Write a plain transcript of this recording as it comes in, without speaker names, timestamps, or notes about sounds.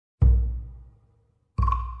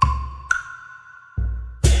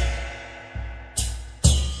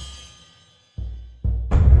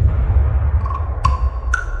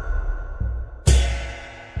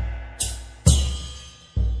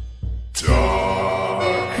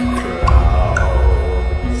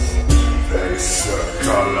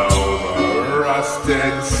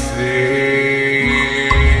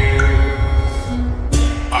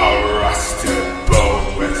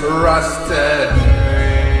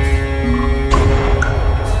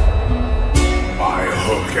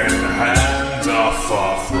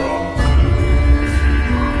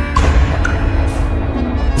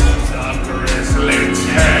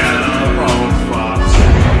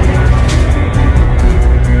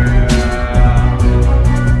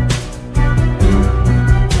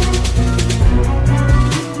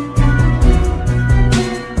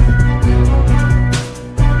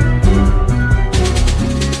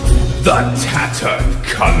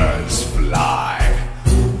banners fly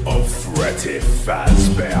of Freddy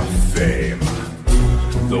Fazbear fame.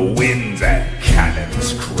 The wind and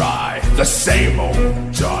cannons cry, the same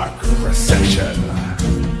old dark procession.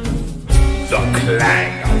 The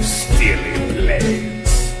clang of steely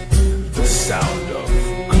blades, the sound of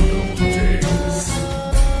good old days.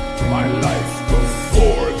 My life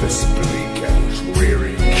before this bleak and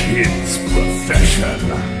dreary kid's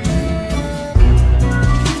profession.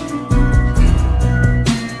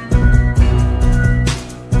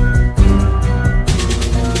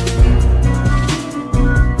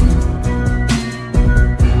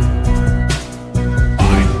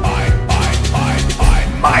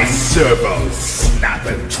 My servos snap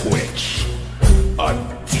and twitch, a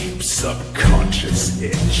deep subconscious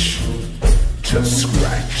itch to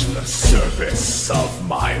scratch the surface of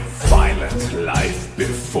my violent life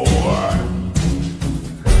before.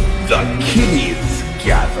 The kiddies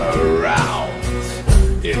gather round,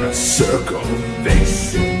 in a circle they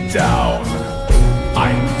sit down.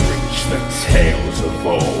 I preach the tales of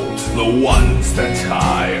old, the ones that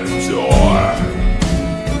I adore.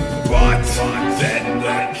 But then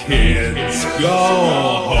the kids go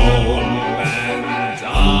home and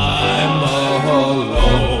I'm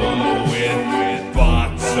alone with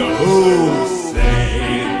bots who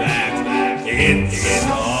say that it's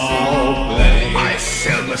all blame. I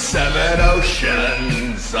sailed the 7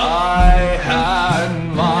 oceans, I had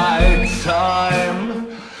my time.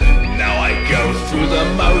 Now I go through the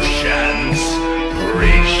motions,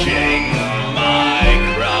 preaching my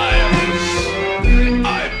crimes.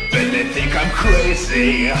 Think I'm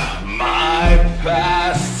crazy, my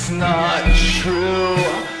past's not true,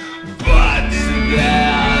 but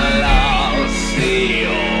then I'll see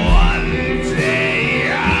one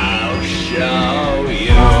day, I'll show you.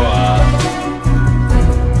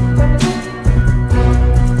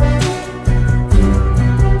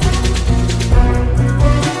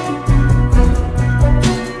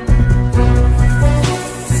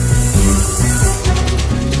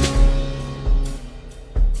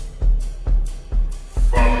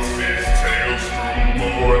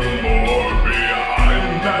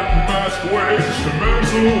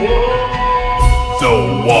 The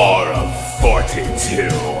War of 42,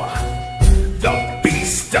 the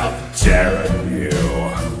beast of Jeremy.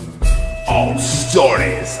 All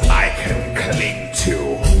stories I can cling to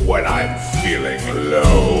when I'm feeling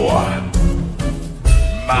low.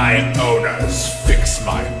 My owners fix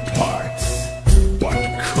my parts, but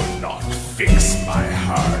could not fix my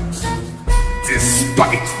heart.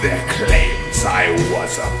 Despite their claims I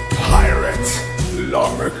was a pirate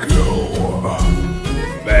long ago.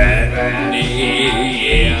 Many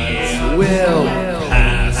years will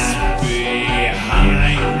pass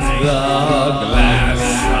behind the glass.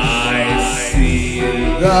 I see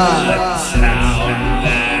the town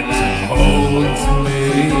that holds me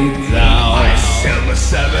down. I sailed the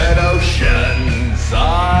 7 oceans,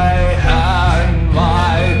 I had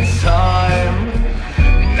my time.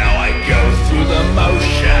 Now I go through the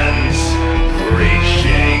motions,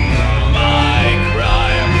 preaching my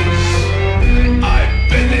crimes. I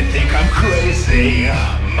bet they think I'm crazy,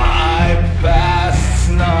 my past's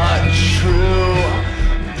not true,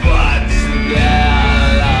 but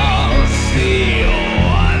then I'll see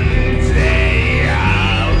one day,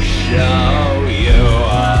 I'll show you.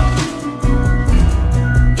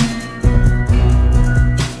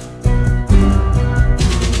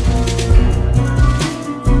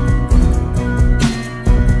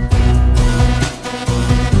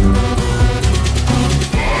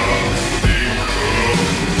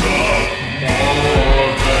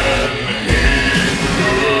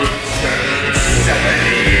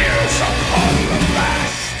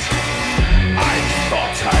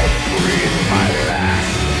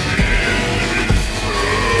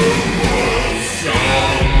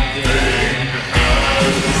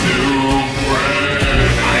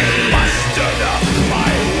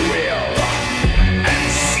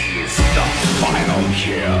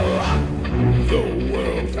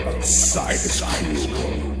 Outside is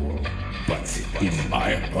cruel, but in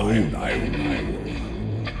my own I rule.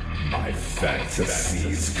 My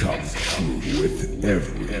fantasies come true with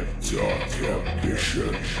every dark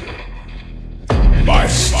ambition. My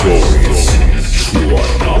stories, true or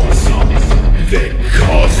not, they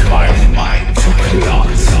cause my mind to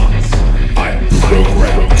clot. I'm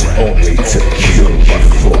programmed only to kill, but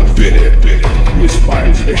forbidden is my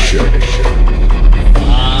mission.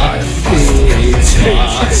 I feel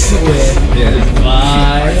touch with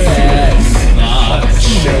my head, not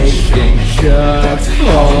making sure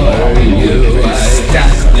for you.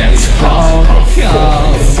 That's how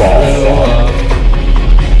come through,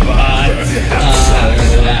 but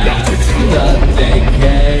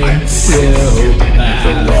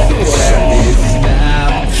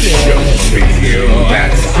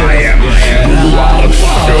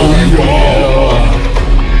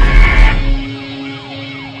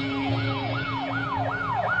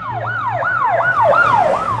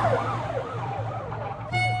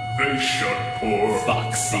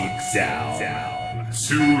down.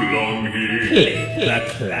 Too long he Click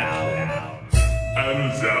the clown.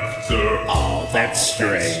 and after All that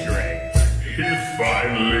strain. he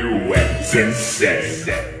finally went insane.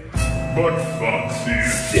 But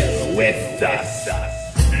Foxy's Still with us.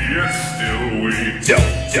 yes, still we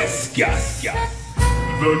Don't discuss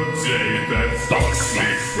the day that Foxy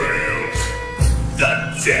failed. the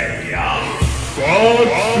day of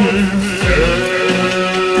Foxy failed.